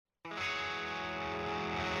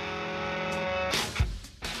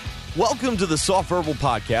Welcome to the Soft Verbal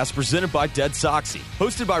Podcast presented by Dead Soxy.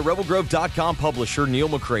 Hosted by RebelGrove.com publisher Neal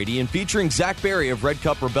McCready and featuring Zach Berry of Red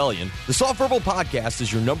Cup Rebellion, the Soft Verbal Podcast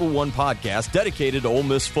is your #1 podcast dedicated to Ole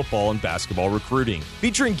Miss football and basketball recruiting.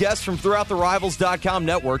 Featuring guests from throughout the Rivals.com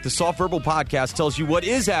network, the Soft Verbal Podcast tells you what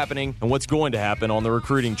is happening and what's going to happen on the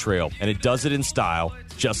recruiting trail. And it does it in style,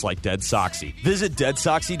 just like Dead Soxy. Visit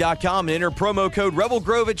DeadSoxy.com and enter promo code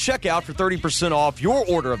RebelGrove at checkout for 30% off your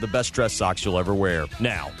order of the best dress socks you'll ever wear.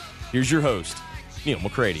 Now, here's your host, Neal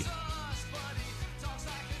McCready.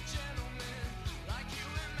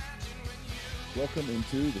 Welcome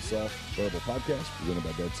into the Soft Verbal Podcast presented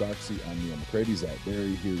by Dead Soxy. I'm Neal McCready. Zach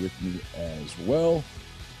Berry here with me as well.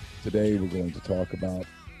 Today we're going to talk about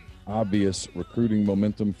obvious recruiting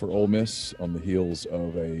momentum for Ole Miss on the heels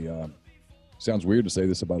of sounds weird to say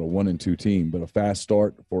this about a 1-2 team, but a fast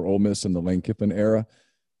start for Ole Miss in the Lane Kiffin era.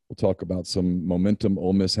 We'll talk about some momentum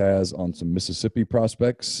Ole Miss has on some Mississippi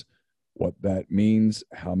prospects, what that means,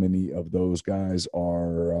 how many of those guys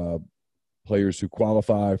are players who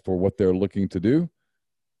qualify for what they're looking to do,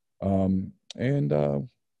 and talk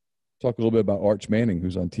a little bit about Arch Manning,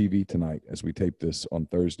 who's on TV tonight as we tape this on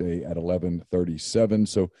Thursday at 11:37.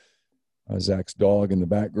 So Zach's dog in the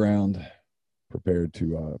background, prepared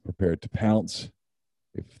to pounce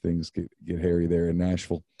if things get hairy there in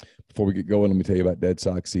Nashville. Before we get going, let me tell you about Dead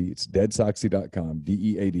Soxy. It's deadsoxy.com,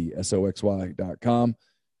 DEADSOXY.com.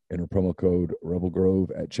 Enter promo code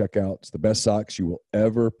RebelGrove at checkout. It's the best socks you will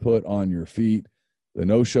ever put on your feet. The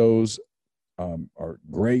no-shows are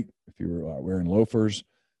great if you're wearing loafers.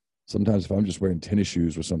 Sometimes if I'm just wearing tennis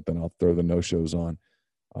shoes or something, I'll throw the no-shows on.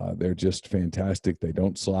 They're just fantastic. They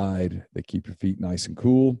don't slide. They keep your feet nice and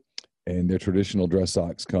cool. And their traditional dress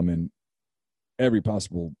socks come in every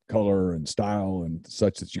possible color and style and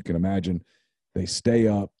such that you can imagine. They stay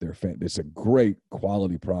up. It's a great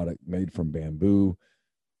quality product made from bamboo.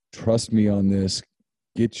 Trust me on this.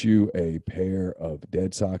 Get you a pair of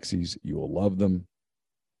Dead Soxies. You will love them,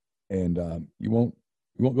 and you won't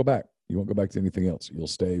go back. You won't go back to anything else. You'll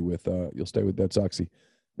stay with Dead Soxy.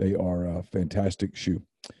 They are a fantastic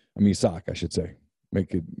sock, I should say.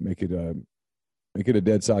 Make it a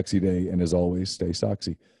Dead Soxy day, and as always, stay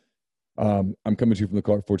Soxy. I'm coming to you from the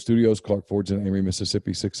Clark Ford Studios. Clark Ford's in Amory,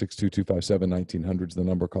 Mississippi. 662-257-1900 is the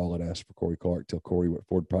number. Call it. Ask for Corey Clark. Tell Corey what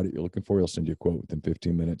Ford product you're looking for. He'll send you a quote within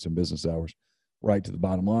 15 minutes in business hours. Right to the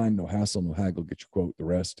bottom line. No hassle, no haggle. Get your quote. The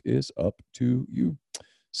rest is up to you.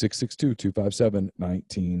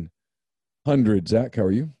 662-257-1900. Zach, how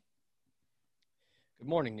are you? Good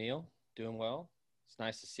morning, Neal. Doing well. It's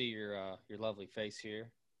nice to see your lovely face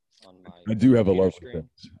here on my. I do have a lovely screen.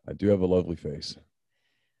 face. I do have a lovely face.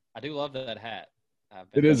 I do love that hat.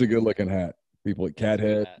 It is a good looking hat. People at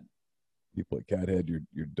Cathead,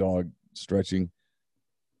 your dog stretching.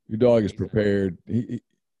 Your dog is prepared.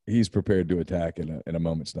 He's prepared to attack in a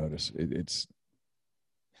moment's notice. It's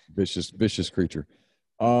vicious creature.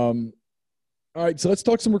 All right, so let's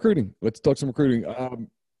talk some recruiting.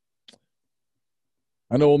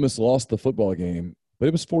 I know Ole Miss lost the football game, but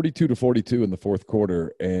it was 42-42 in the fourth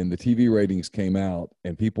quarter, and the TV ratings came out,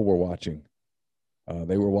 and people were watching.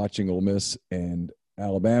 They were watching Ole Miss and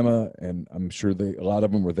Alabama, and I'm sure a lot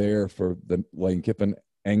of them were there for the Lane Kiffin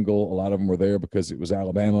angle. A lot of them were there because it was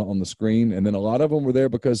Alabama on the screen, and then a lot of them were there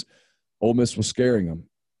because Ole Miss was scaring them.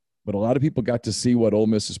 But a lot of people got to see what Ole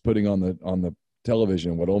Miss is putting on the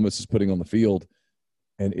television, what Ole Miss is putting on the field,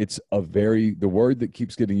 and it's the word that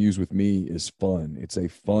keeps getting used with me is fun. It's a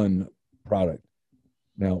fun product.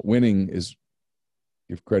 Now, winning is.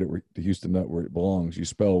 Give credit to Houston Nutt where it belongs. You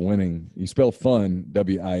spell winning. You spell fun,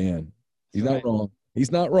 W-I-N. He's not wrong.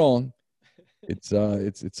 He's not wrong. It's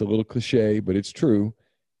a little cliche, but it's true.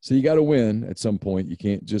 So you got to win at some point. You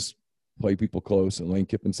can't just play people close. And Lane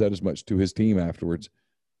Kiffin said as much to his team afterwards.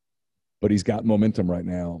 But he's got momentum right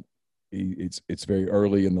now. It's very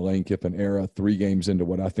early in the Lane Kiffin era. 3 games into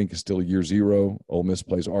what I think is still year 0. Ole Miss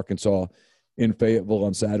plays Arkansas in Fayetteville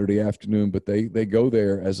on Saturday afternoon, but they go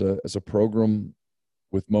there as a program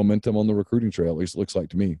with momentum on the recruiting trail, at least it looks like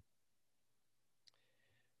to me.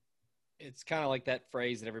 It's kind of like that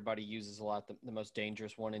phrase that everybody uses a lot, the most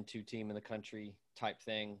dangerous 1-2 team in the country type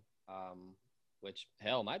thing, which,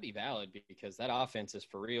 hell, might be valid because that offense is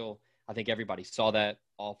for real. I think everybody saw that.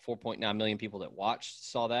 All 4.9 million people that watched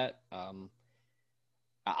saw that.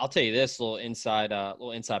 I'll tell you this, little inside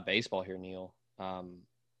baseball here, Neal.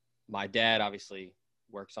 My dad obviously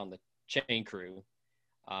works on the chain crew.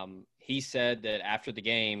 He said that after the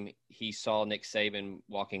game, he saw Nick Saban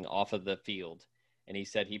walking off of the field. And he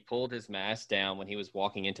said he pulled his mask down when he was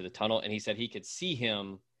walking into the tunnel. And he said he could see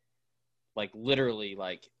him literally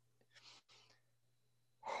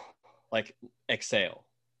exhale.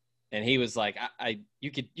 And he was like,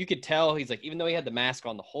 you could tell, he's like, even though he had the mask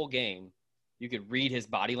on the whole game, you could read his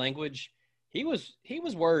body language. He was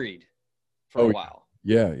worried for a while.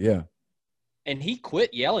 Yeah, yeah. And he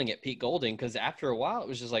quit yelling at Pete Golding because after a while, it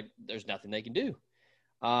was just like, there's nothing they can do.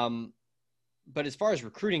 But as far as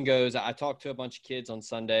recruiting goes, I talked to a bunch of kids on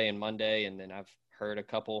Sunday and Monday, and then I've heard a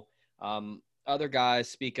couple other guys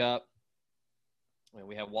speak up. I mean,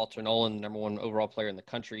 we have Walter Nolan, the number 1 overall player in the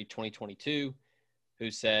country, 2022,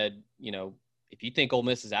 who said, if you think Ole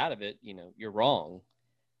Miss is out of it, you're wrong.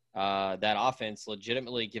 That offense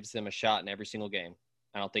legitimately gives them a shot in every single game.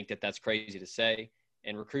 I don't think that that's crazy to say.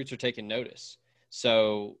 And recruits are taking notice.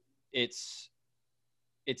 So it's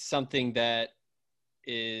something that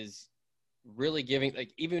is really giving,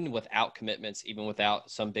 like, even without commitments, even without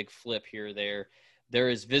some big flip here or there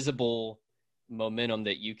is visible momentum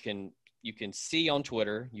that you can see on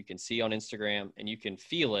Twitter, you can see on Instagram, and you can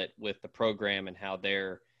feel it with the program and how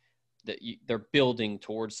they're building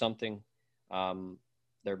towards something.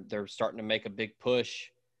 They're starting to make a big push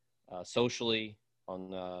socially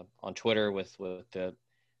on Twitter with the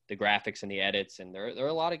graphics and the edits, and there are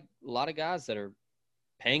a lot of guys that are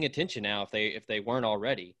paying attention now if they weren't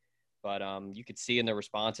already. But you could see in their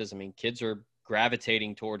responses, I mean, kids are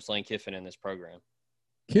gravitating towards Lane Kiffin in this program.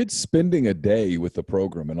 Kids spending a day with the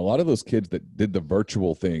program, and a lot of those kids that did the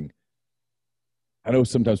virtual thing. I know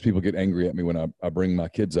sometimes people get angry at me when I bring my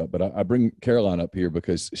kids up, but I bring Caroline up here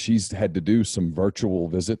because she's had to do some virtual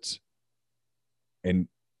visits, and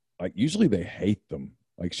like usually they hate them.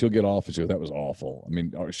 Like she'll get off and she'll, that was awful. I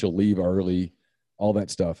mean, or she'll leave early, all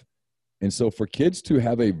that stuff. And so for kids to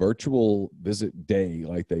have a virtual visit day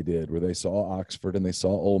like they did, where they saw Oxford and they saw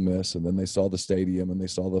Ole Miss and then they saw the stadium and they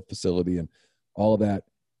saw the facility and all of that,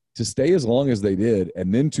 to stay as long as they did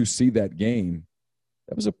and then to see that game,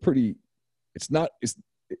 that was a pretty – it's not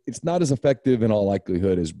as effective in all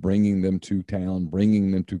likelihood as bringing them to town,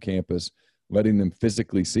 bringing them to campus, letting them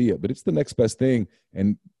physically see it. But it's the next best thing.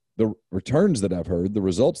 And the returns that I've heard, the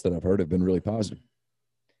results that I've heard have been really positive.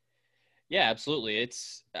 Yeah, absolutely.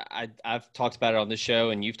 I've talked about it on this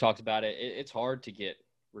show, and you've talked about it. It's hard to get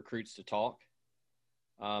recruits to talk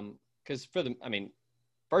because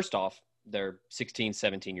first off, they're 16,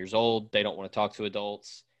 17 years old. They don't want to talk to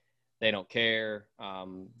adults. They don't care.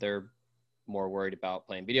 They're more worried about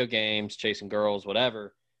playing video games, chasing girls,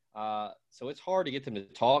 whatever. So it's hard to get them to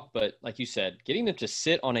talk. But like you said, getting them to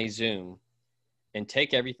sit on a Zoom and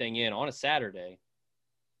take everything in on a Saturday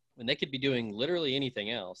when they could be doing literally anything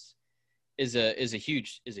else is a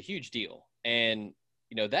huge deal. And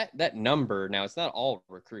that number, now it's not all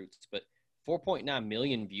recruits, but 4.9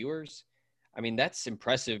 million viewers. I mean, that's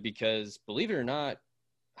impressive because, believe it or not,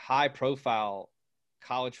 high profile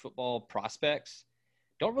college football prospects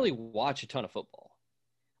don't really watch a ton of football.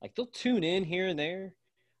 Like, they'll tune in here and there.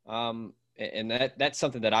 And that's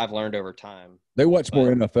something that I've learned over time. They watch more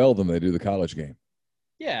NFL than they do the college game.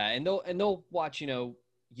 Yeah. And they'll watch,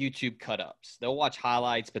 YouTube cut-ups. They'll watch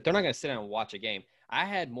highlights, but they're not going to sit down and watch a game. I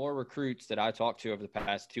had more recruits that I talked to over the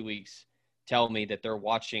past 2 weeks tell me that they're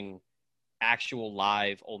watching actual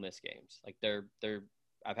live Ole Miss games. Like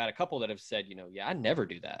I've had a couple that have said, yeah, I never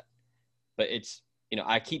do that. But it's,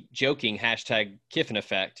 I keep joking #Kiffin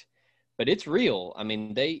effect, but it's real. I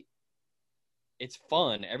mean, it's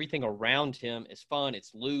fun. Everything around him is fun.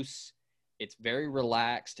 It's loose. It's very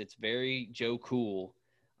relaxed. It's very Joe Cool.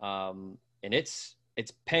 And it's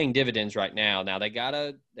paying dividends right now. Now they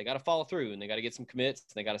gotta follow through and they gotta get some commits.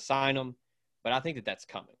 And they gotta sign them, but I think that that's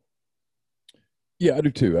coming. Yeah, I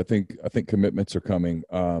do too. I think commitments are coming.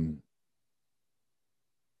 Number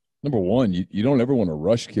one, you don't ever want to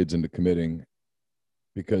rush kids into committing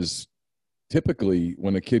because typically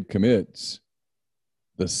when a kid commits,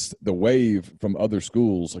 the wave from other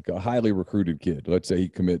schools, like a highly recruited kid, let's say he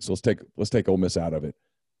commits. Let's take Ole Miss out of it.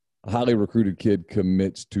 A highly recruited kid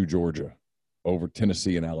commits to Georgia over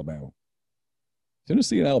Tennessee and Alabama.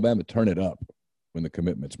 Tennessee and Alabama turn it up when the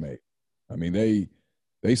commitment's made. I mean,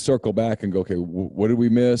 they circle back and go, okay, what did we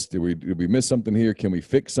miss? Did we miss something here? Can we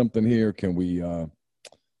fix something here? Can we, I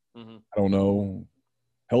don't know,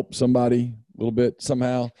 help somebody a little bit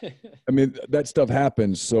somehow? I mean, that stuff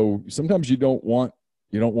happens. So sometimes you don't want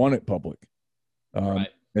it public. Right.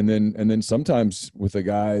 And then sometimes with a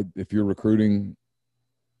guy, if you're recruiting,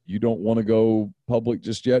 you don't want to go public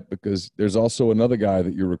just yet because there's also another guy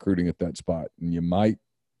that you're recruiting at that spot, and you might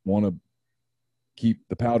want to keep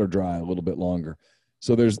the powder dry a little bit longer.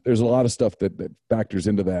 So there's a lot of stuff that factors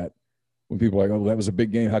into that. When people are like, oh, that was a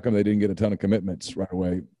big game, how come they didn't get a ton of commitments right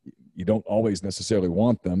away? You don't always necessarily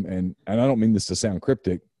want them, and I don't mean this to sound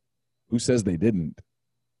cryptic. Who says they didn't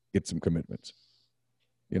get some commitments?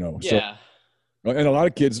 Yeah. And a lot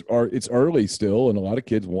of kids it's early still, and a lot of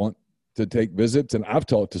kids want to take visits. And I've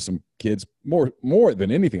talked to some kids more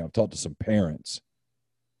than anything. I've talked to some parents.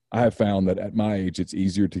 I have found that at my age, it's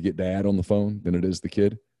easier to get dad on the phone than it is the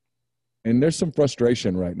kid. And there's some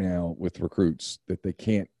frustration right now with recruits that they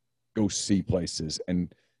can't go see places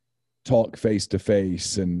and talk face to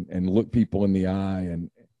face and look people in the eye. And,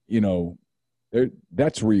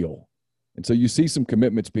 that's real. And so you see some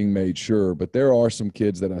commitments being made, sure, but there are some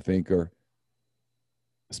kids that I think are,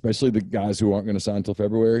 especially the guys who aren't going to sign until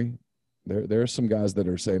February. There are some guys that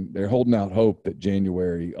are saying they're holding out hope that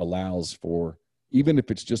January allows for, even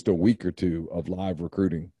if it's just a week or two of live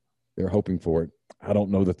recruiting. They're hoping for it. I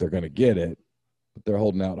don't know that they're going to get it, but they're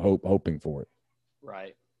holding out hope, hoping for it.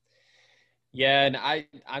 Right. Yeah, and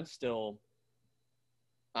I'm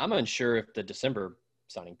unsure if the December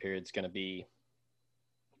signing period is going to be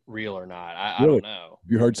real or not. I don't know.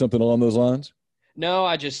 You heard something along those lines? No,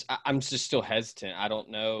 I'm just still hesitant. I don't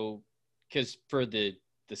know, because for the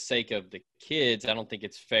sake of the kids, I don't think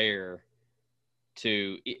it's fair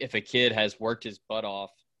to, if a kid has worked his butt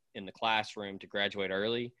off in the classroom to graduate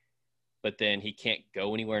early, but then he can't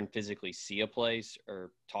go anywhere and physically see a place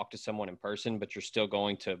or talk to someone in person, but you're still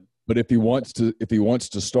going to. But if he wants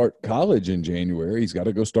to start college in January, he's got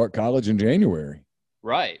to go start college in January.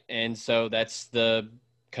 Right. And so that's the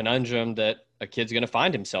conundrum that a kid's going to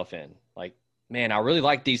find himself in. Like, man, I really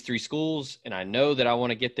like these 3 schools, and I know that I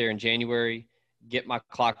want to get there in January, get my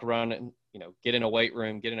clock running, get in a weight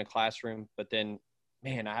room, get in a classroom. But then,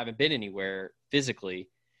 man, I haven't been anywhere physically.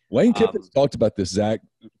 Lane Kiffin's talked about this, Zach.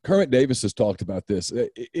 Kermit Davis has talked about this.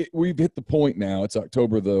 We've hit the point now. It's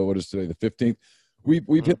October what is today, the 15th.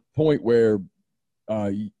 We've hit the point where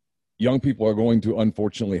young people are going to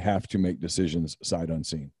unfortunately have to make decisions sight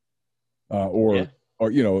unseen. And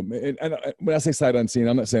when I say sight unseen,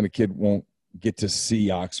 I'm not saying a kid won't get to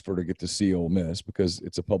see Oxford or get to see Ole Miss, because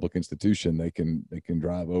it's a public institution. They can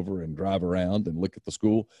drive over and drive around and look at the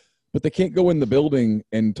school, but they can't go in the building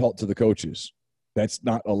and talk to the coaches. That's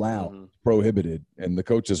not allowed, prohibited, and the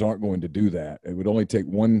coaches aren't going to do that. It would only take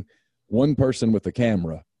one person with a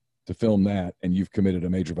camera to film that, and you've committed a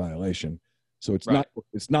major violation. So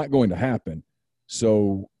it's not going to happen.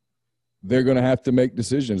 So they're going to have to make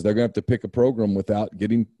decisions. They're going to have to pick a program without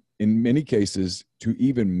getting, in many cases, to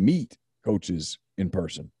even meet coaches in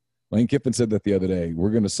person. Lane Kiffin said that the other day. We're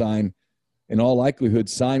going to in all likelihood,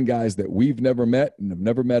 sign guys that we've never met and have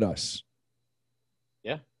never met us.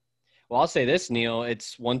 Yeah. Well, I'll say this, Neal.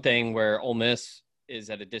 It's one thing where Ole Miss is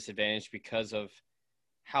at a disadvantage because of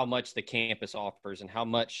how much the campus offers and how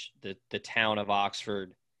much the town of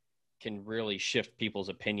Oxford can really shift people's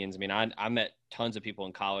opinions. I mean, I met tons of people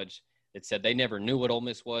in college that said they never knew what Ole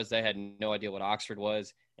Miss was. They had no idea what Oxford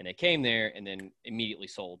was, and they came there and then immediately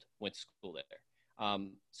went to school there.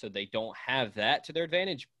 So they don't have that to their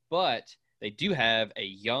advantage, but they do have a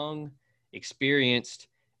young, experienced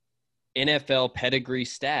NFL pedigree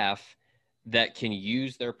staff that can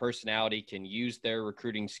use their personality, can use their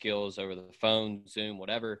recruiting skills over the phone, Zoom,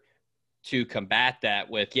 whatever, to combat that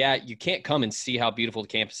with, you can't come and see how beautiful the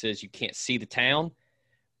campus is. You can't see the town.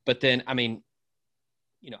 But then, I mean,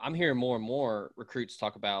 I'm hearing more and more recruits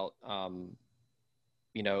talk about,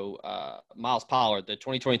 Miles Pollard, the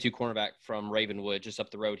 2022 cornerback from Ravenwood, just up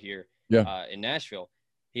the road here in Nashville.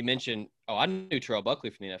 He mentioned, I knew Terrell Buckley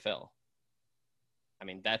from the NFL. I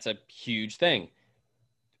mean, that's a huge thing.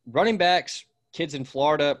 Running backs, kids in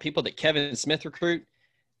Florida, people that Kevin Smith recruit,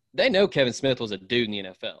 they know Kevin Smith was a dude in the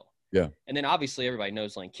NFL. Yeah. And then obviously everybody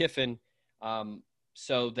knows Lane Kiffin.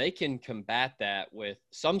 So they can combat that with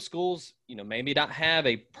some schools, maybe not have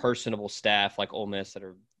a personable staff like Ole Miss that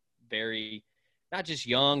are very, not just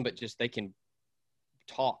young, but just they can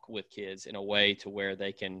talk with kids in a way to where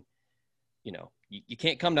they can, you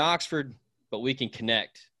can't come to Oxford, but we can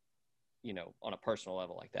connect, on a personal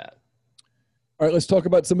level like that. All right, let's talk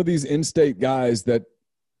about some of these in-state guys that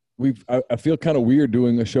I feel kind of weird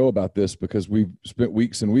doing a show about this, because we've spent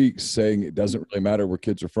weeks and weeks saying it doesn't really matter where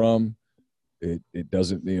kids are from. It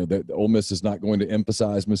doesn't, that Ole Miss is not going to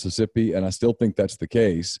emphasize Mississippi, and I still think that's the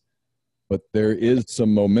case. But there is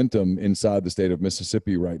some momentum inside the state of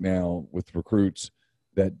Mississippi right now with recruits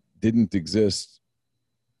that didn't exist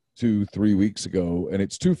 2-3 weeks ago, and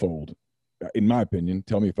it's twofold, in my opinion.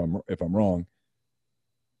 Tell me if I'm wrong.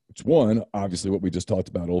 It's one, obviously, what we just talked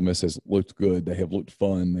about. Ole Miss has looked good. They have looked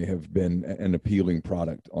fun. They have been an appealing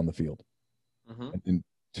product on the field. Mm-hmm. And then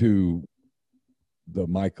two, the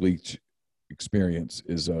Mike Leach experience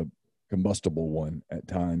is a combustible one at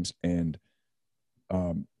times. And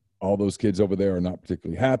all those kids over there are not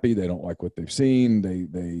particularly happy. They don't like what they've seen.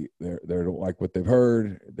 They don't like what they've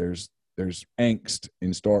heard. There's there's angst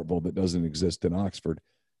in Starkville that doesn't exist in Oxford,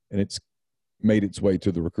 and it's made its way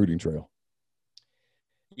to the recruiting trail.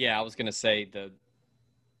 Yeah, I was going to say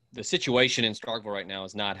the situation in Starkville right now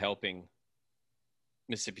is not helping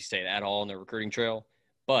Mississippi State at all in their recruiting trail,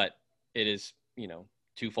 but it is,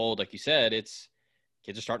 twofold. Like you said, it's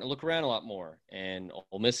kids are starting to look around a lot more, and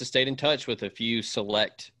Ole Miss has stayed in touch with a few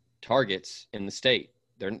select targets in the state.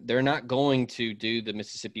 They're not going to do the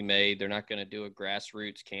Mississippi Made. They're not going to do a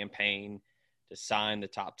grassroots campaign to sign the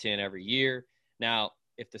top 10 every year. Now,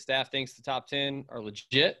 if the staff thinks the top 10 are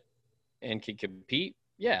legit and can compete,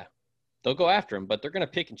 yeah, they'll go after them, but they're going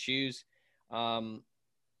to pick and choose.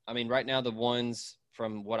 Right now, the ones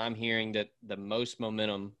from what I'm hearing that the most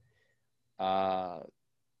momentum,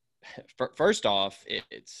 first off,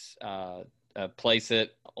 it's a place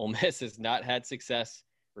that Ole Miss has not had success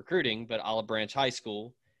recruiting, but Olive Branch High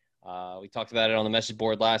School. We talked about it on the message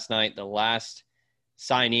board last night. The last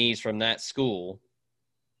signees from that school,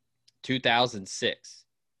 2006,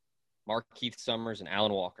 Mark Keith Summers and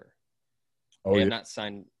Alan Walker. They have not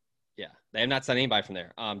signed anybody from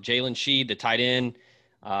there. Jalen Sheed, the tight end,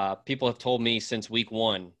 people have told me since week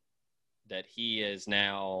one that he is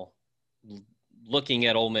now looking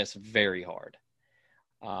at Ole Miss very hard.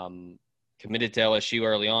 Committed to LSU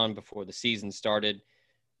early on before the season started.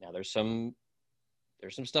 Now there's some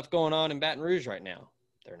stuff going on in Baton Rouge right now.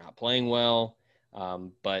 They're not playing well,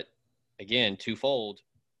 but again, twofold.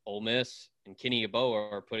 Ole Miss and Kenny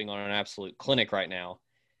Yeboah are putting on an absolute clinic right now,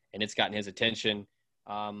 and it's gotten his attention.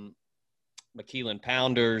 McKeelan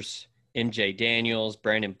Pounders, MJ Daniels,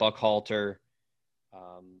 Brandon Buckhalter,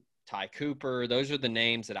 Ty Cooper. Those are the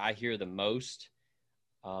names that I hear the most.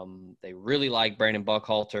 They really like Brandon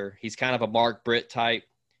Buckhalter. He's kind of a Mark Britt type,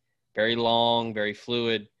 very long, very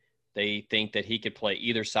fluid. They think that he could play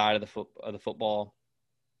either side of the football.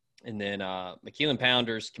 And then McKeelan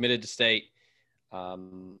Pounders committed to state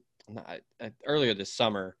earlier this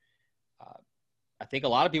summer. I think a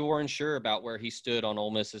lot of people weren't sure about where he stood on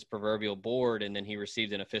Ole Miss's proverbial board, and then he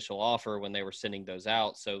received an official offer when they were sending those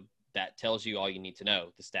out. So that tells you all you need to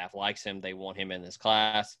know. The staff likes him. They want him in this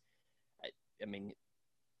class.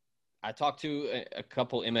 I talked to a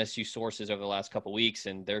couple MSU sources over the last couple of weeks,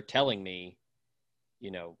 and they're telling me,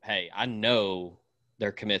 hey, I know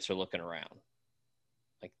their commits are looking around.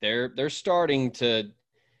 Like they're starting to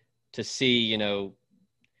see, the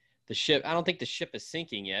ship. I don't think the ship is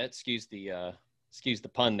sinking yet. Excuse the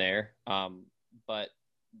pun there. But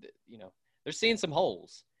they're seeing some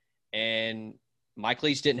holes, and Mike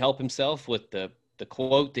Leach didn't help himself with the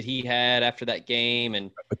quote that he had after that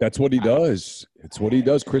game. But that's what he does. It's what he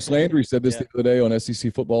does. Chris Landry said this the other day on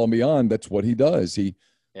SEC Football and Beyond. That's what he does.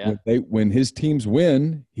 When his teams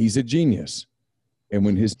win, he's a genius. And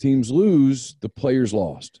when his teams lose, the players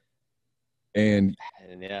lost. And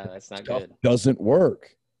that's not good. Doesn't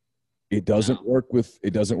work. It doesn't work with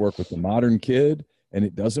the modern kid, and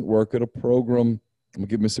it doesn't work at a program. I'm gonna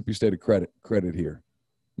give Mississippi State a credit here.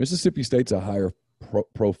 Mississippi State's a higher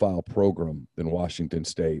profile program than Washington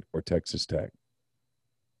State or Texas Tech.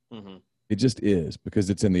 Mm-hmm. It just is, because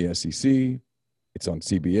it's in the SEC, it's on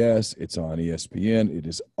CBS, it's on ESPN, it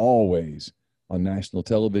is always on national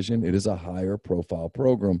television. It is a higher profile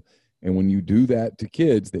program. And when you do that to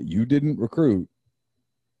kids that you didn't recruit,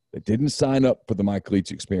 that didn't sign up for the Mike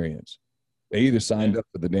Leach experience, they either signed up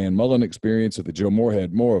for the Dan Mullen experience or the Joe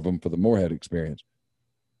Moorhead, more of them for the Moorhead experience.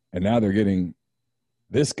 And now they're getting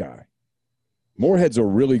this guy. Moorhead's a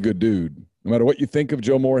really good dude. No matter what you think of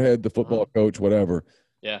Joe Moorhead, the football coach, whatever.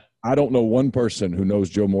 Yeah. I don't know one person who knows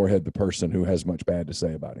Joe Moorhead, the person, who has much bad to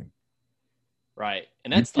say about him. Right.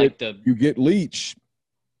 And that's you get Leach.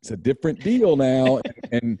 It's a different deal now.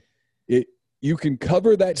 And you can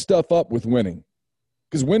cover that stuff up with winning.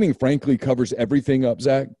 Because winning, frankly, covers everything up,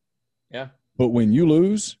 Zach. Yeah. But when you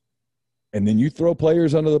lose and then you throw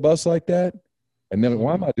players under the bus like that, and then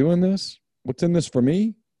why am I doing this? What's in this for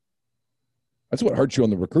me? That's what hurts you on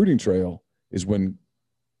the recruiting trail, is when,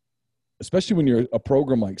 especially when you're a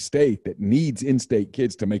program like State that needs in-state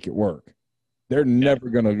kids to make it work. They're never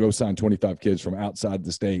going to go sign 25 kids from outside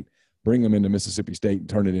the state, bring them into Mississippi State, and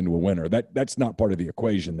turn it into a winner. That's not part of the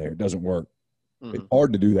equation there. It doesn't work. Mm-hmm. It's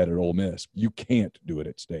hard to do that at Ole Miss. You can't do it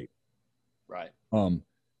at State. Right.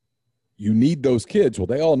 You need those kids. Well,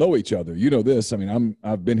 they all know each other. You know this. I mean,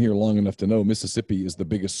 I've been here long enough to know Mississippi is the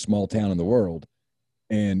biggest small town in the world,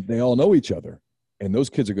 and they all know each other. And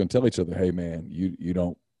those kids are going to tell each other, "Hey, man, you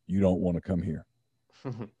don't want to come here."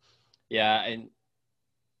 Yeah, and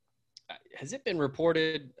has it been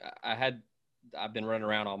reported? I've been running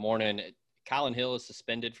around all morning. Colin Hill is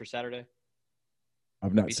suspended for Saturday.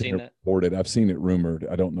 I've not seen it reported. I've seen it rumored.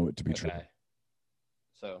 I don't know it to be true.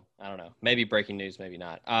 So I don't know. Maybe breaking news, maybe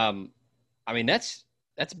not. I mean, that's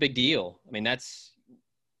a big deal. I mean, that's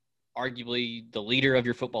arguably the leader of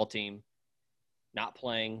your football team not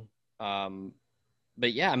playing.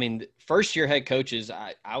 But yeah, I mean, first year head coaches,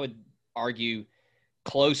 I would argue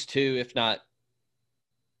close to, if not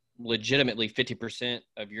legitimately 50%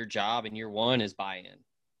 of your job in year one is buy-in.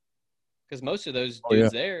 Because most of those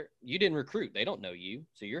dudes there, you didn't recruit. They don't know you.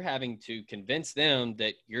 So you're having to convince them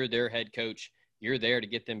that you're their head coach. You're there to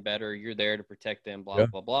get them better. You're there to protect them, blah,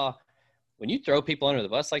 blah, blah. When you throw people under the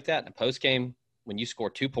bus like that in a post game, when you score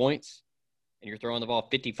 2 points and you're throwing the ball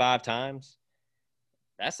 55 times,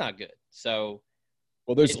 that's not good. So,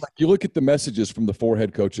 well, there's like, you look at the messages from the 4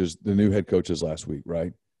 head coaches, the new head coaches last week,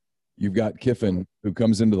 right? You've got Kiffin who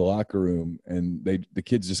comes into the locker room and the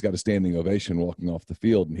kids just got a standing ovation walking off the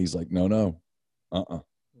field. And he's like, no,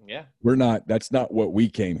 yeah, we're not, that's not what we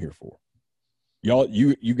came here for.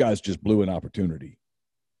 You guys just blew an opportunity.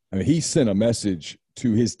 I mean, he sent a message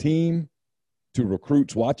to his team, to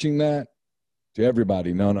recruits watching that, to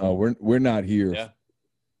everybody. No, we're not here. Yeah.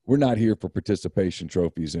 We're not here for participation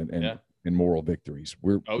trophies and moral victories.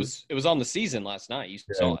 It was on the season last night. You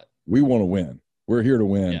saw it. We want to win. We're here to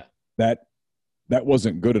win. Yeah. That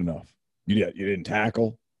wasn't good enough. You didn't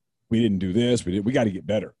tackle. We didn't do this. We got to get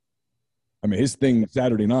better. I mean, his thing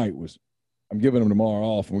Saturday night was, I'm giving him tomorrow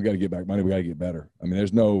off, and we got to get back money. We got to get better. I mean,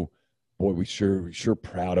 there's no, boy, we're sure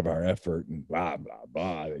proud of our effort and blah blah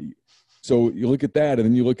blah. So you look at that, and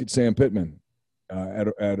then you look at Sam Pittman at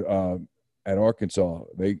Arkansas.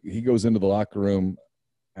 He goes into the locker room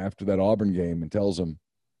after that Auburn game and tells them,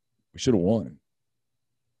 we should have won.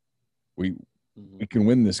 We can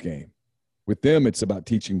win this game. With them, it's about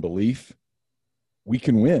teaching belief. We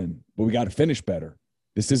can win, but we got to finish better.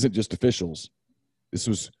 This isn't just officials.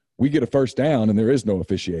 We get a first down and there is no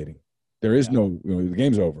officiating. There is no, the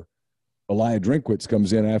game's over. Elijah Drinkwitz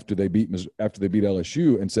comes in after they beat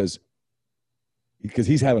LSU and says, because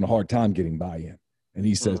he's having a hard time getting buy-in. And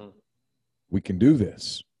he says, we can do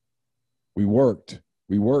this. We worked.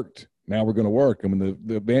 Now we're going to work. And when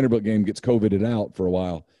the Vanderbilt game gets COVIDed out for a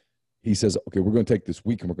while, he says, okay, we're going to take this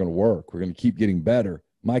week and we're going to work. We're going to keep getting better.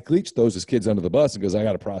 Mike Leach throws his kids under the bus and goes, I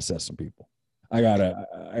got to process some people. I got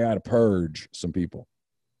to purge some people.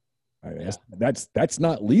 That's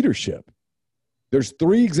not leadership. There's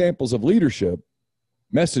 3 examples of leadership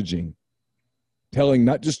messaging, telling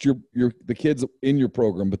not just the kids in your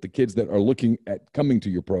program, but the kids that are looking at coming to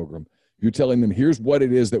your program. You're telling them, here's what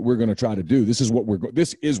it is that we're going to try to do. This is what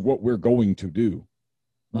we're going to do.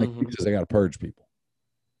 Mike Leach says, I got to purge people.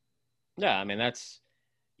 Yeah, I mean,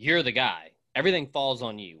 you're the guy. Everything falls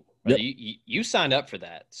on you. Yep. You signed up for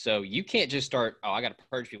that. So you can't just start, I got to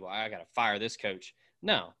purge people. I got to fire this coach.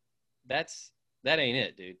 No, that ain't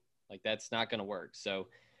it, dude. Like, that's not going to work. So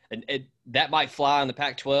that might fly in the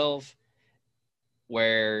Pac-12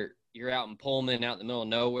 where you're out in Pullman, out in the middle of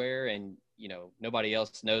nowhere, and, nobody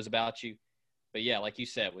else knows about you. But, yeah, like you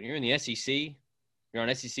said, when you're in the SEC, you're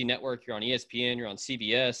on SEC Network, you're on ESPN, you're on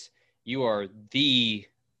CBS, you are the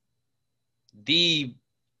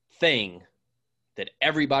thing that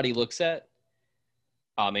everybody looks at.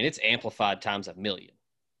 I mean, it's amplified times 1,000,000.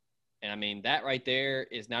 And I mean, that right there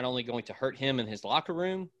is not only going to hurt him in his locker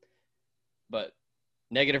room, but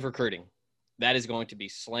negative recruiting. That is going to be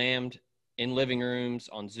slammed in living rooms,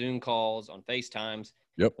 on Zoom calls, on FaceTimes.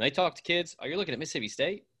 Yep. When they talk to kids, you're looking at Mississippi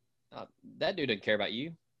State? That dude doesn't care about you.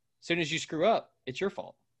 As soon as you screw up, it's your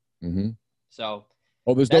fault. Mm-hmm. So –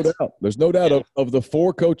 there's no doubt. There's no doubt of the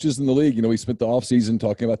 4 coaches in the league. We spent the offseason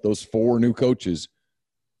talking about those 4 new coaches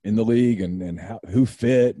in the league and who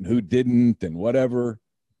fit and who didn't and whatever.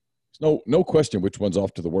 There's no question which one's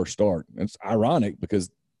off to the worst start. And it's ironic because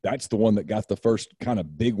that's the one that got the first kind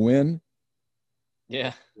of big win.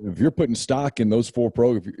 Yeah. If you're putting stock in those 4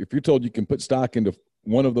 programs, if you're told you can put stock into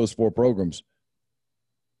one of those 4 programs,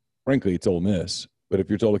 frankly, it's Ole Miss. But if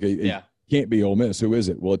you're told, okay, can't be Ole Miss. Who is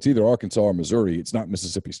it? Well, it's either Arkansas or Missouri. It's not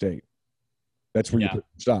Mississippi State. That's where you put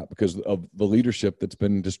stop because of the leadership that's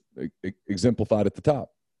been just exemplified at the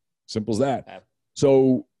top. Simple as that.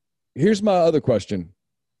 So here's my other question.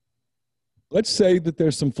 Let's say that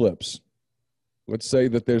there's some flips. Let's say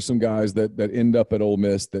that there's some guys that end up at Ole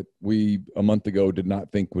Miss that we a month ago did not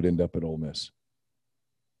think would end up at Ole Miss.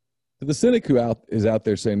 To the cynic who is out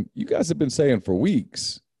there saying, you guys have been saying for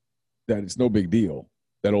weeks that it's no big deal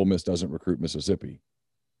that Ole Miss doesn't recruit Mississippi.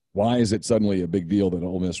 Why is it suddenly a big deal that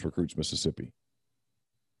Ole Miss recruits Mississippi?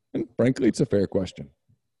 And frankly, it's a fair question.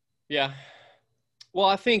 Yeah. Well,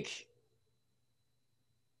 I think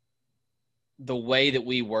the way that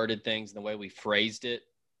we worded things and the way we phrased it,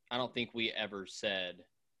 I don't think we ever said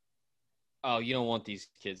oh, you don't want these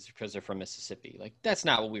kids because they're from Mississippi. Like, that's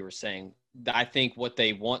not what we were saying. I think what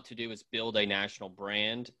they want to do is build a national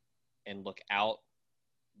brand and look out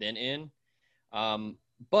then in.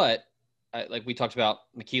 But like we talked about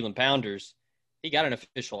McKeelan Pounders, he got an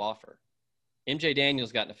official offer. MJ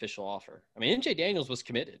Daniels got an official offer. I mean, MJ Daniels was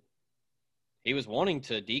committed. He was wanting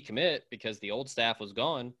to decommit because the old staff was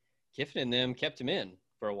gone. Kiffin and them kept him in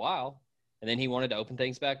for a while, and then he wanted to open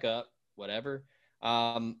things back up, whatever.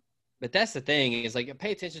 But that's the thing is, like,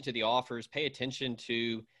 pay attention to the offers. Pay attention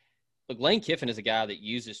to – look, Lane Kiffin is a guy that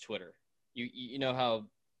uses Twitter. You know how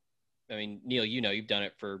 – I mean, Neal, you know, you've done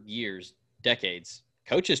it for years, decades.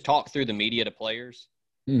 Coaches talk through the media to players.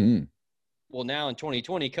 Mm-hmm. Well, now in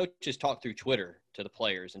 2020, coaches talk through Twitter to the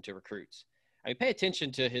players and to recruits. I mean, pay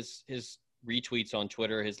attention to his retweets on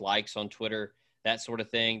Twitter, his likes on Twitter, that sort of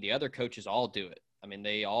thing. The other coaches all do it. I mean,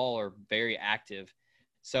 they all are very active.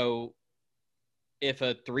 So if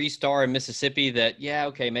a 3-star in Mississippi that, yeah,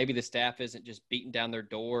 okay, maybe the staff isn't just beating down their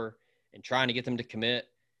door and trying to get them to commit,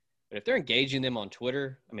 but if they're engaging them on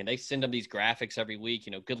Twitter, I mean, they send them these graphics every week,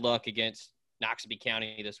 you know, good luck against Noxubee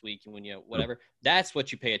County this week, and when, you know, whatever, that's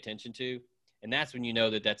what you pay attention to. And that's when you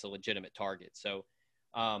know that that's a legitimate target. So,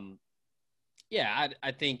 yeah,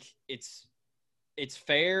 I think it's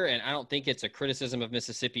fair, and I don't think it's a criticism of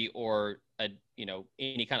Mississippi or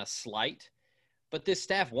any kind of slight. But this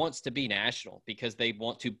staff wants to be national because they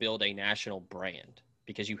want to build a national brand,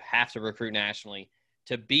 because you have to recruit nationally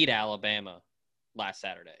to beat Alabama last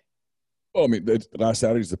Saturday. Well, I mean, last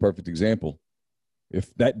Saturday is the perfect example.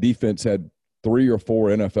 If that defense had 3 or 4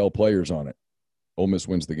 NFL players on it, Ole Miss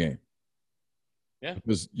wins the game. Yeah.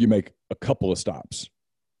 Because you make a couple of stops.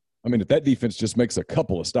 I mean, if that defense just makes a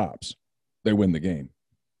couple of stops, they win the game.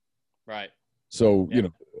 Right. So, yeah.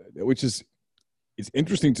 It's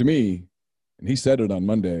interesting to me, and he said it on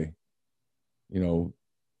Monday,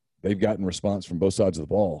 they've gotten response from both sides of the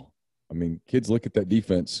ball. I mean, kids look at that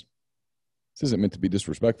defense. This isn't meant to be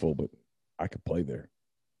disrespectful, but I could play there.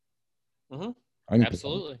 Mm-hmm.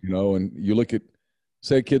 Absolutely. And you look at,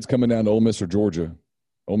 say, kids coming down to Ole Miss or Georgia,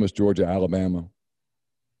 Ole Miss, Georgia, Alabama.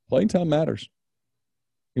 Playing time matters.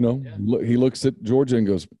 He looks at Georgia and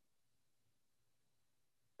goes,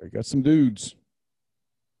 they got some dudes.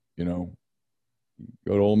 You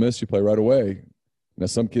go to Ole Miss, you play right away. Now,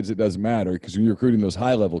 some kids, it doesn't matter, because when you're recruiting those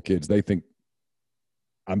high-level kids, they think,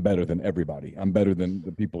 I'm better than everybody. I'm better than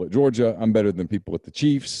the people at Georgia. I'm better than people at the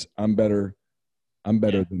Chiefs. I'm better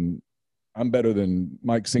than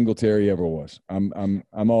Mike Singletary ever was. I'm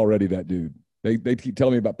already that dude. They keep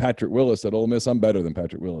telling me about Patrick Willis at Ole Miss. I'm better than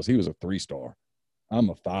Patrick Willis. He was a 3-star. I'm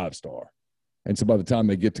a 5-star. And so by the time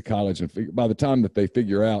they get to college and by the time that they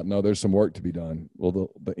figure out, no, there's some work to be done,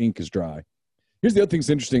 well, the ink is dry. Here's the other thing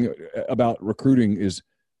that's interesting about recruiting is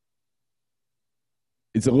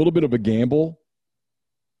it's a little bit of a gamble,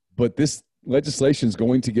 but this legislation is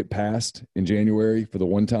going to get passed in January for the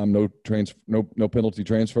one-time no penalty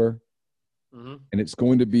transfer. Mm-hmm. And it's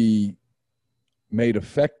going to be made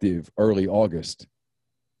effective early August.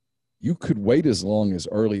 You could wait as long as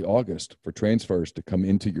early August for transfers to come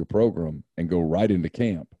into your program and go right into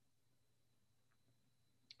camp.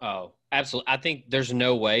 Oh, absolutely. I think there's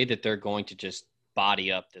no way that they're going to just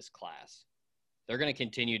body up this class. They're going to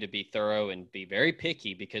continue to be thorough and be very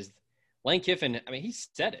picky, because Lane Kiffin, I mean, he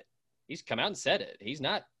said it. He's come out and said it. He's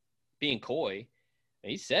not being coy.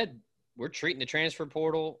 He said we're treating the transfer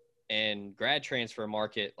portal and grad transfer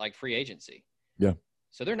market like free agency. Yeah.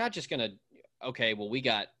 So they're not just going to, okay, well, we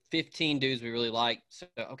got 15 dudes we really like, so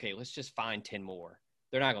okay, let's just find 10 more.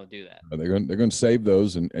 They're not going to do that. They're going to save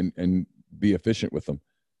those and be efficient with them.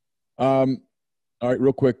 All right,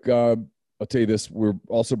 real quick, I'll tell you this. We're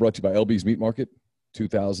also brought to you by LB's Meat Market,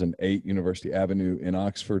 2008 University Avenue in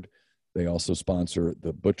Oxford. They also sponsor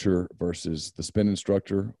the Butcher versus the Spin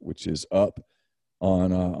Instructor, which is up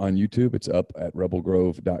on YouTube. It's up at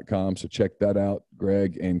rebelgrove.com. So check that out.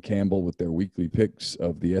 Greg and Campbell with their weekly picks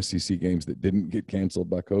of the SEC games that didn't get canceled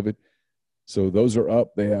by COVID. So those are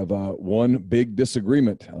up. They have one big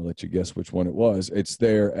disagreement. I'll let you guess which one it was. It's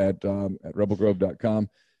there at rebelgrove.com.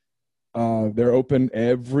 They're open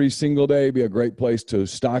every single day. Be a great place to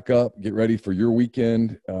stock up, get ready for your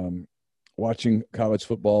weekend, watching college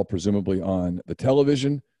football, presumably on the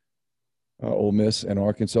television. Ole Miss and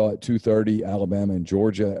Arkansas at 2:30, Alabama and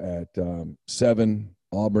Georgia at 7,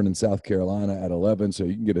 Auburn and South Carolina at 11. So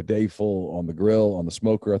you can get a day full on the grill, on the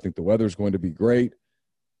smoker. I think the weather's going to be great.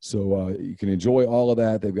 So you can enjoy all of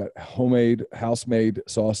that. They've got homemade, house-made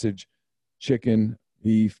sausage, chicken,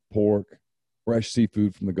 beef, pork, fresh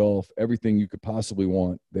seafood from the Gulf, everything you could possibly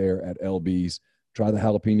want there at LB's. Try the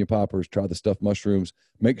jalapeno poppers, try the stuffed mushrooms.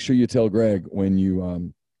 Make sure you tell Greg when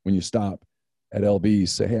you stop at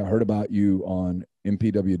LB's, say, hey, I heard about you on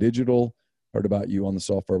MPW Digital, heard about you on the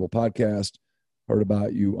Soft Verbal podcast, heard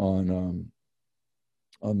about you on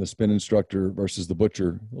the Spin Instructor versus the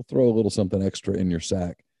Butcher. They'll throw a little something extra in your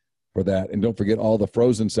sack for that. And don't forget all the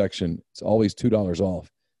frozen section. It's always $2 off.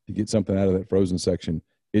 If you get something out of that frozen section,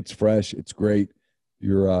 it's fresh. It's great.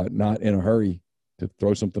 You're not in a hurry to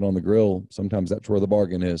throw something on the grill. Sometimes that's where the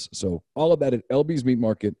bargain is. So all of that at LB's Meat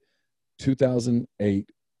Market, 2008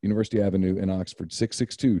 University Avenue in Oxford,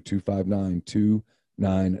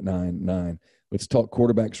 662-259-2999. Let's talk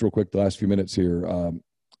quarterbacks real quick the last few minutes here.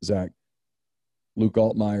 Zach, Luke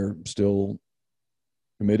Altmaier still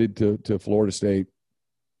committed to Florida State,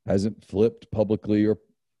 hasn't flipped publicly, or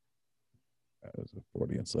that was a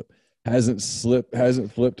Freudian slip.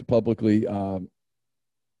 Hasn't flipped publicly.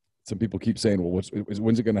 Some people keep saying, well,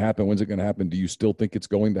 when's it going to happen? When's it going to happen? Do you still think it's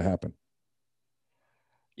going to happen?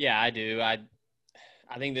 Yeah, I do. I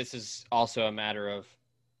think this is also a matter of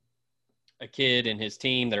a kid and his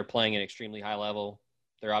team that are playing at an extremely high level.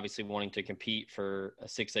 They're obviously wanting to compete for a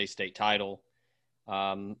 6A state title.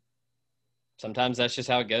 Sometimes that's just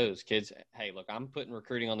how it goes. Kids, hey, look, I'm putting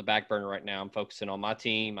recruiting on the back burner right now. I'm focusing on my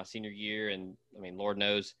team, my senior year. And I mean, Lord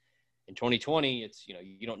knows in 2020, it's,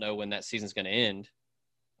 you don't know when that season's going to end.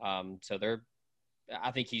 I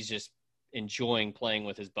think he's just enjoying playing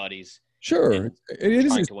with his buddies. Sure. It is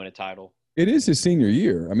trying to win a title. It is his senior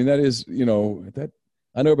year. I mean, that is, that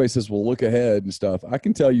I know everybody says, well, look ahead and stuff. I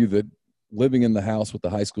can tell you that living in the house with the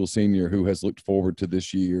high school senior who has looked forward to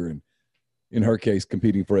this year and, in her case,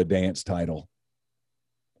 competing for a dance title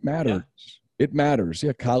matters. Yeah. It matters.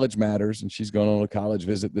 Yeah, college matters, and she's going on a college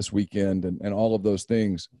visit this weekend and all of those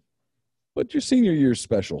things. But your senior year is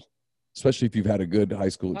special, especially if you've had a good high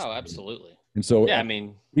school experience. Oh, absolutely. And so, yeah, I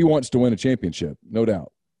mean, he wants to win a championship, no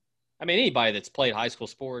doubt. I mean, anybody that's played high school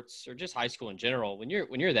sports or just high school in general, when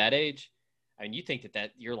you're that age, I mean, you think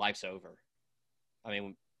that your life's over. I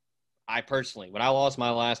mean, I personally, when I lost my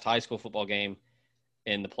last high school football game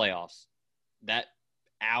in the playoffs, that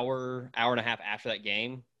hour and a half after that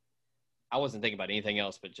game, I wasn't thinking about anything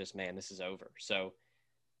else but just, man, this is over. So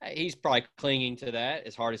he's probably clinging to that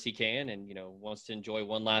as hard as he can and, wants to enjoy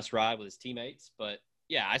one last ride with his teammates. But,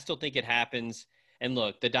 yeah, I still think it happens. And,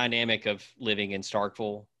 look, the dynamic of living in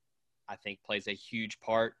Starkville, I think, plays a huge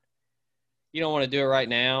part. You don't want to do it right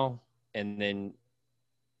now and then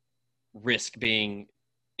risk being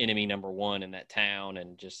enemy number one in that town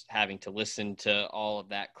and just having to listen to all of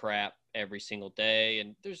that crap every single day.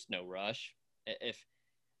 And there's no rush. If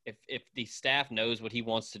the staff knows what he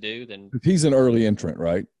wants to do, then he's an early entrant,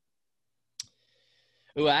 right?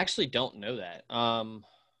 Oh, I actually don't know that. I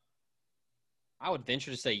would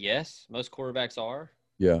venture to say yes. Most quarterbacks are.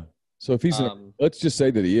 Yeah. So if he's let's just say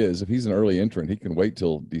that he is. If he's an early entrant, he can wait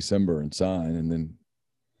till December and sign, and then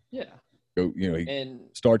go. He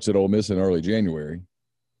starts at Ole Miss in early January.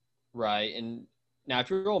 Right. And now, if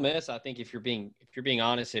you're Ole Miss, I think if you're being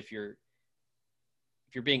honest, if you're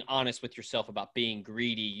being honest with yourself about being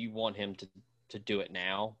greedy, you want him to do it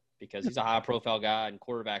now because he's a high profile guy and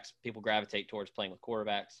quarterbacks, people gravitate towards playing with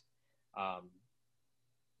quarterbacks.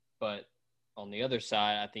 But on the other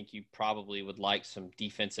side, I think you probably would like some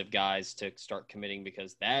defensive guys to start committing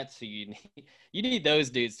because that's who you need. You need those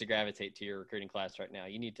dudes to gravitate to your recruiting class right now.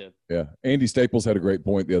 You need to. Yeah. Andy Staples had a great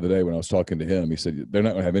point the other day when I was talking to him. He said they're not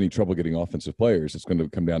going to have any trouble getting offensive players. It's going to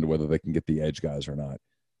come down to whether they can get the edge guys or not.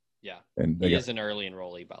 Yeah. And he is an early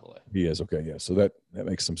enrollee, by the way. He is. Okay. Yeah. So that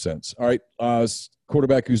makes some sense. All right.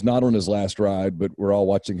 Quarterback who's not on his last ride, but we're all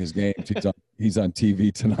watching his games. He's on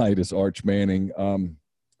TV tonight is Arch Manning.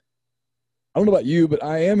 I don't know about you, but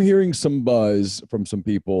I am hearing some buzz from some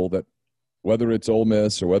people that whether it's Ole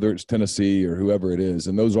Miss or whether it's Tennessee or whoever it is,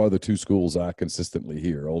 and those are the two schools I consistently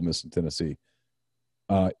hear, Ole Miss and Tennessee.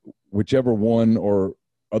 Whichever one or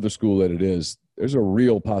other school that it is, there's a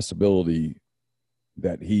real possibility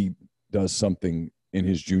that he does something in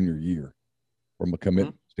his junior year from a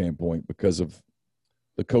commitment standpoint because of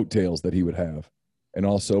the coattails that he would have, and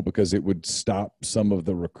also because it would stop some of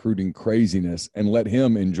the recruiting craziness and let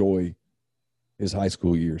him enjoy his high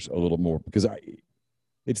school years a little more because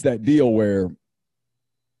it's that deal where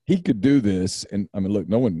he could do this. And I mean, look,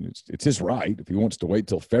 it's his right. If he wants to wait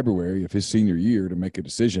till February of his senior year to make a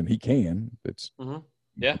decision, he can. No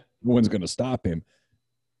one's going to stop him,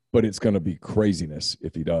 but it's going to be craziness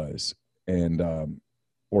if he does. And,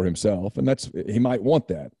 for himself. And he might want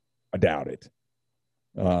that. I doubt it.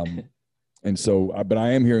 And so, but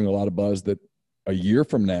I am hearing a lot of buzz that a year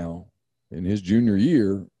from now in his junior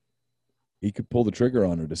year, he could pull the trigger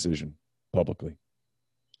on a decision publicly.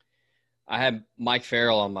 I had Mike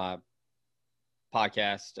Farrell on my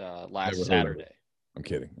podcast last Saturday. I'm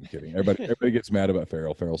kidding. Everybody gets mad about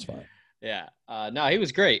Farrell. Farrell's fine. Yeah. No, he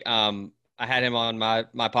was great. I had him on my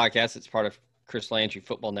podcast. It's part of Chris Landry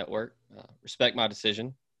Football Network. Respect my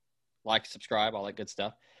decision. Like, subscribe, all that good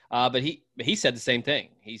stuff. But he said the same thing.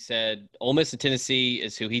 He said Ole Miss and Tennessee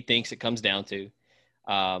is who he thinks it comes down to.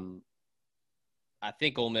 I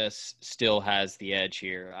think Ole Miss still has the edge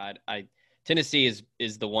here. Tennessee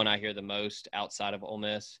is the one I hear the most outside of Ole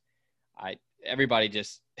Miss. Everybody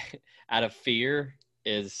just out of fear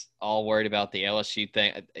is all worried about the LSU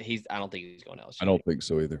thing. I don't think he's going to LSU. I don't think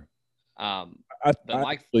so either. I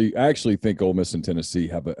actually think Ole Miss and Tennessee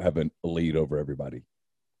have a lead over everybody.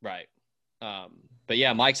 Right. But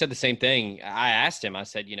yeah, Mike said the same thing. I asked him, I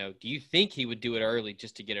said, do you think he would do it early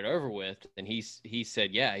just to get it over with? And he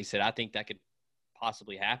said, yeah. He said, I think that could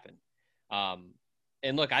possibly happen.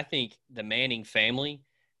 And look, I think the Manning family,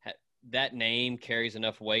 that name carries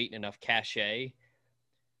enough weight and enough cachet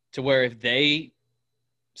to where if they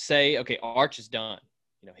say, okay, Arch is done,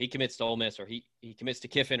 he commits to Ole Miss, or he commits to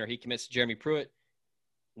Kiffin, or he commits to Jeremy Pruitt,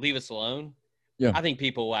 leave us alone. Yeah. I think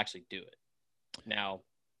people will actually do it. Now,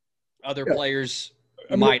 other players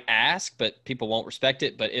might ask, but people won't respect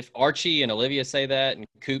it. But if Archie and Olivia say that, and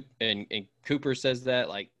Cooper says that,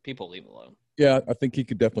 people leave it alone. Yeah, I think he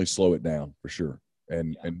could definitely slow it down for sure,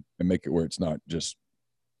 and make it where it's not just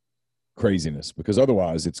craziness, because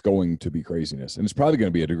otherwise it's going to be craziness, and it's probably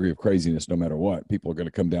going to be a degree of craziness no matter what. People are going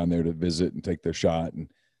to come down there to visit and take their shot and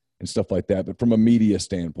stuff like that. But from a media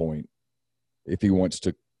standpoint, if he wants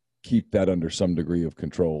to keep that under some degree of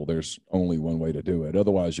control, there's only one way to do it.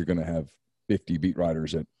 Otherwise, you're going to have 50 beat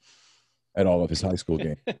writers at all of his high school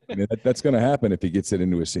games. I mean, that's going to happen if he gets it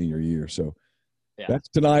into his senior year. So that's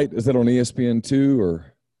tonight. Is that on ESPN2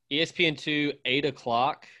 or? ESPN2,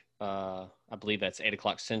 8:00. I believe that's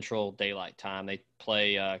 8:00 Central Daylight Time. They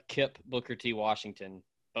play Kip, Booker T, Washington,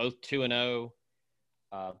 both 2-0.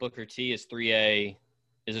 Booker T is 3A.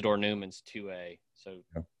 Isidore Newman's 2A. So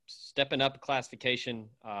stepping up a classification.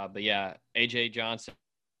 But yeah, AJ Johnson.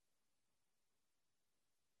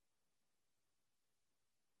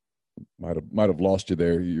 Might have lost you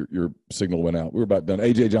there. Your signal went out. We were about done.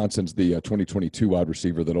 AJ Johnson's the 2022 wide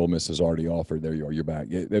receiver that Ole Miss has already offered. There you are. You're back.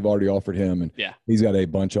 They've already offered him, and he's got a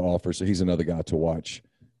bunch of offers. So he's another guy to watch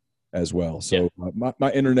as well. So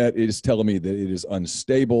my internet is telling me that it is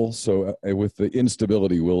unstable. So with the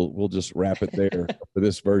instability, we'll just wrap it there for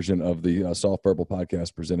this version of the Soft Verbal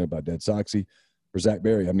podcast presented by Dead Soxy. For Zach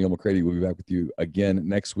Berry, I'm Neal McCready. We'll be back with you again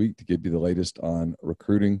next week to give you the latest on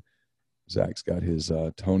recruiting. Zach's got his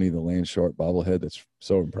Tony the Land Shark bobblehead. That's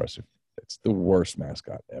so impressive. It's the worst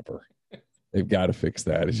mascot ever. They've got to fix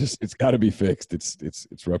that. It's got to be fixed. It's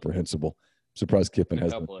reprehensible. I'm surprised Kiffin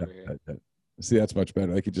hasn't. See, that's much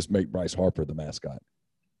better. They could just make Bryce Harper the mascot.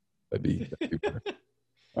 That'd be better.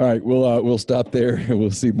 All right, we'll stop there, and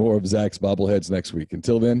we'll see more of Zach's bobbleheads next week.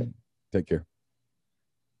 Until then, take care.